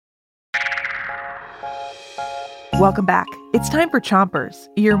Welcome back. It's time for Chompers,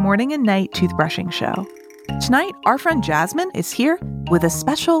 your morning and night toothbrushing show. Tonight, our friend Jasmine is here with a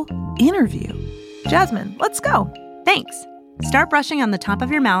special interview. Jasmine, let's go. Thanks. Start brushing on the top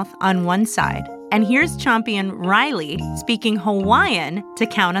of your mouth on one side. And here's Champion Riley speaking Hawaiian to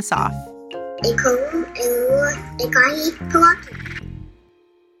count us off.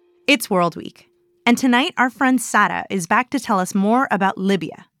 It's World Week. And tonight, our friend Sara is back to tell us more about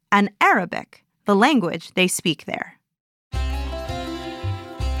Libya and Arabic, the language they speak there.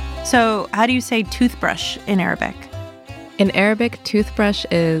 So, how do you say toothbrush in Arabic? In Arabic, toothbrush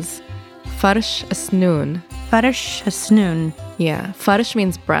is farsh asnoon. Farsh asnoon. Yeah, farsh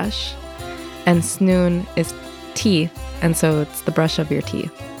means brush, and snoon is teeth, and so it's the brush of your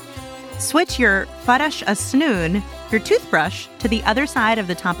teeth. Switch your farsh asnoon, your toothbrush, to the other side of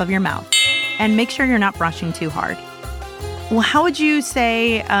the top of your mouth, and make sure you're not brushing too hard. Well, how would you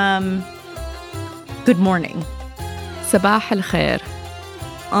say, good morning? Sabah al-khair.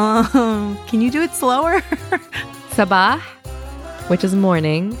 Can you do it slower? Sabah, which is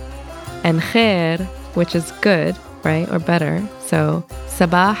morning, and khair, which is good, right, or better. So,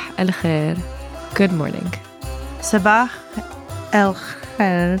 sabah al-khair, good morning. Sabah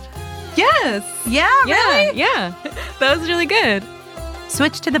al-khair. Yes! Yeah, really? Yeah. That was really good.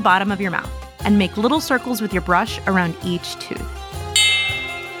 Switch to the bottom of your mouth and make little circles with your brush around each tooth.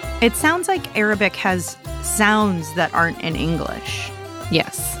 It sounds like Arabic has sounds that aren't in English.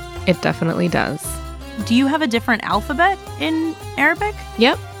 Yes, it definitely does. Do you have a different alphabet in Arabic?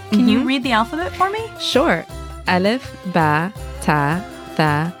 Yep. Can you read the alphabet for me? Sure. Alif, ba, ta,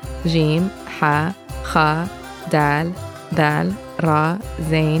 tha, jim, ha, kha, dal, dal, ra,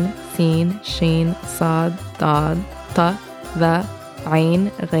 zain, sin, shin, sad, dad, ta, tha, ain,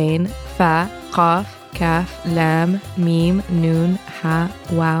 ghain, fa, qaf, kaf, lam, mim, noon, ha,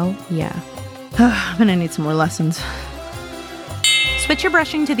 waw, ya. I'm gonna need some more lessons. Switch your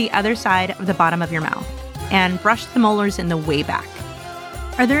brushing to the other side of the bottom of your mouth and brush the molars in the way back.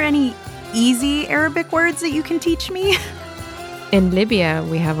 Are there any easy Arabic words that you can teach me? In Libya,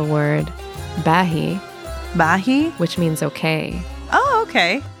 we have a word, bahi. Bahi? Which means okay. Oh,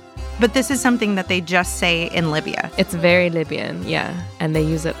 okay. But this is something that they just say in Libya. It's very Libyan, yeah. And they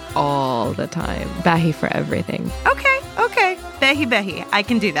use it all the time. Bahi for everything. Okay. Behi. I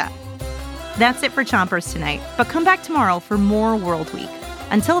can do that. That's it for Chompers tonight. But come back tomorrow for more World Week.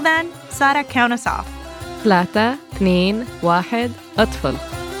 Until then, Sara, count us off. 3, 2, 1, أطفل.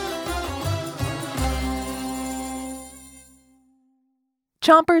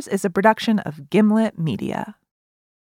 Chompers is a production of Gimlet Media.